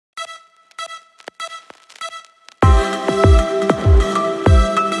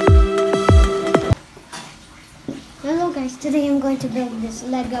Today I'm going to build this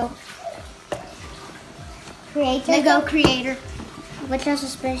Lego Creator, which has a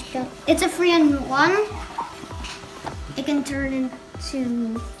special. It's a 3-in-1. It can turn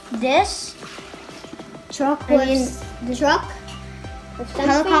into this Truck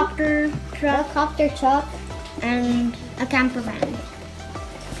helicopter truck, and a camper van.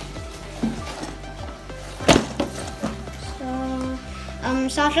 So,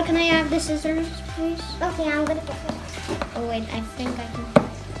 Sasha, can I have the scissors, please? Okay, I'm gonna put it. Oh wait, I think I can.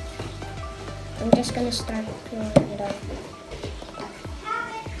 I'm just gonna start peeling it off.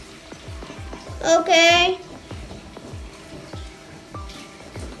 Okay.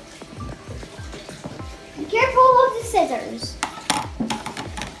 Be careful of the scissors.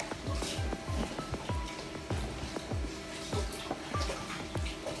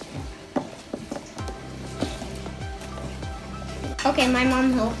 Okay, my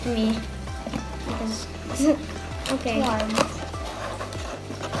mom helped me because okay. Wow,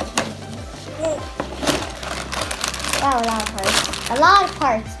 a lot of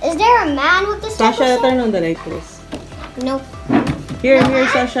parts. Is there a man with this? Sasha, turn on the light, please. Nope. Here,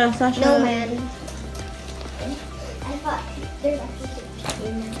 Sasha. No man. I thought there's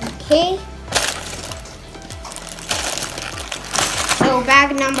actually. Okay. So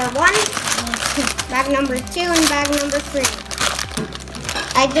bag number 1, bag number 2, and bag number 3.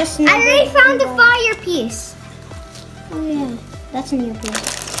 I already found the fire piece. Oh yeah, that's a new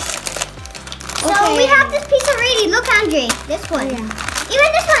piece. So we have this piece already. Look, Andre, this one. Yeah.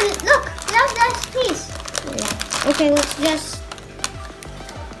 Even this one. Look, that's this piece. Yeah. Okay, let's just.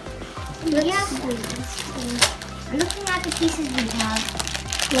 I'm looking at the pieces we have.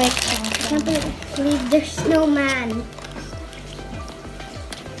 Like, I can't believe there's no man.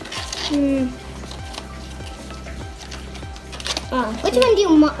 Which one do you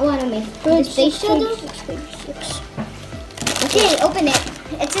want to make? The space shuttle? Okay, open it.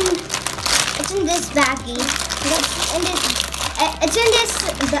 It's in this baggie. It's in this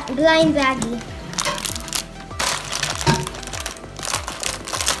blind baggie.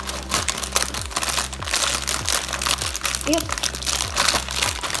 Yep.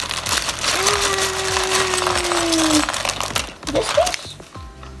 This piece?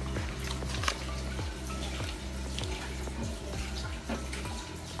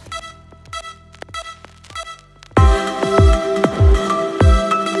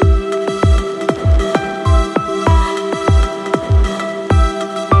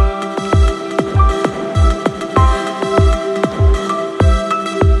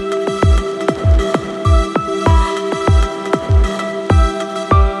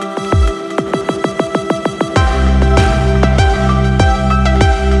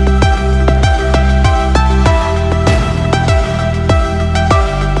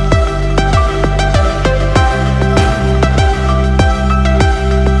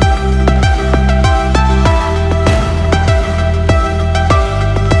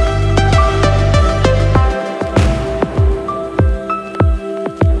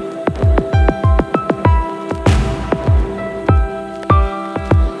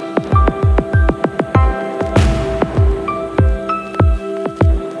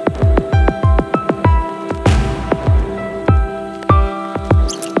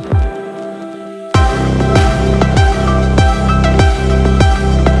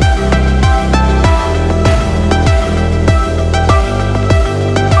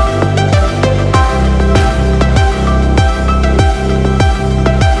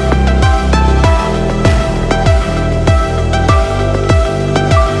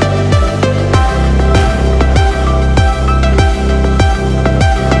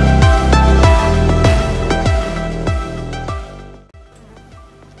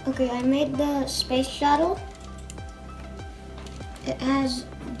 Okay, I made the space shuttle. It has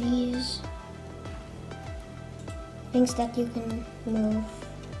these things that you can move.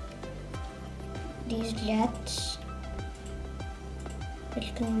 These jets,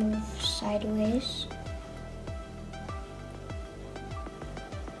 which can move sideways.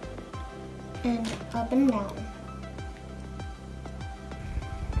 And up and down.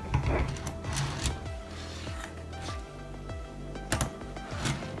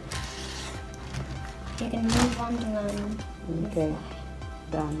 You can move on to land. Okay,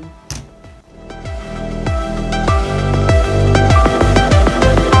 done.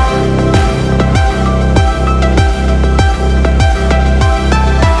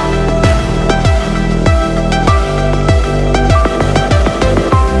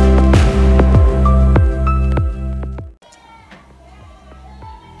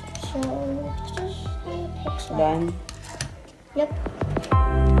 So this is what it looks like. Done. Yep.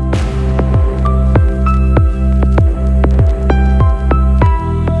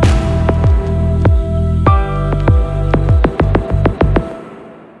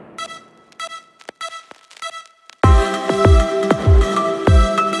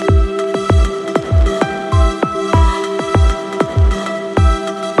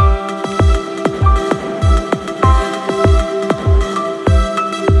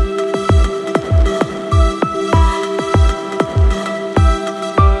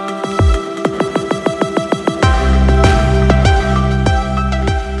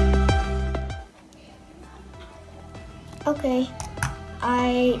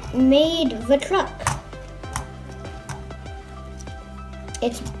 I made the truck.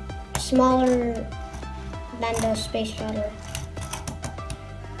 It's smaller than the space shuttle.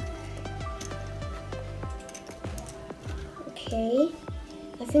 Okay,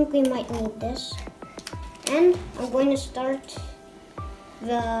 I think we might need this. And I'm going to start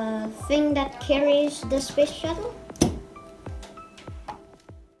the thing that carries the space shuttle.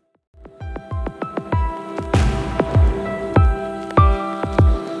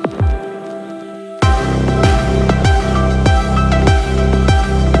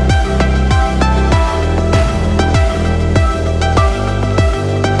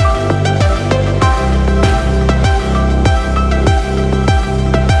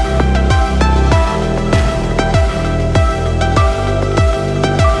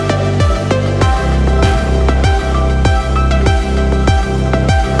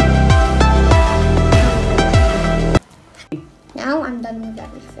 Now I'm done with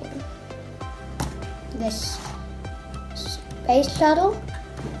everything. This space shuttle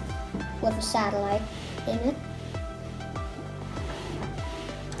with a satellite in it.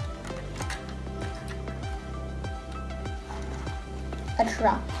 A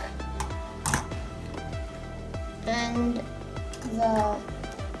truck. And the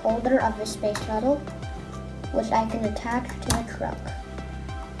holder of the space shuttle, which I can attach to the truck.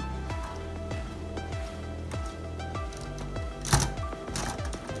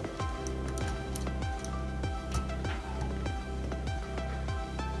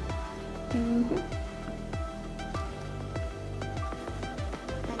 And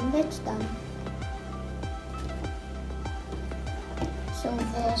it's done. So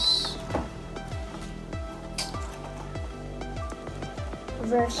this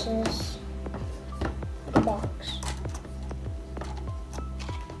versus the box.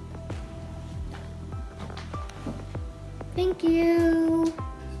 Thank you.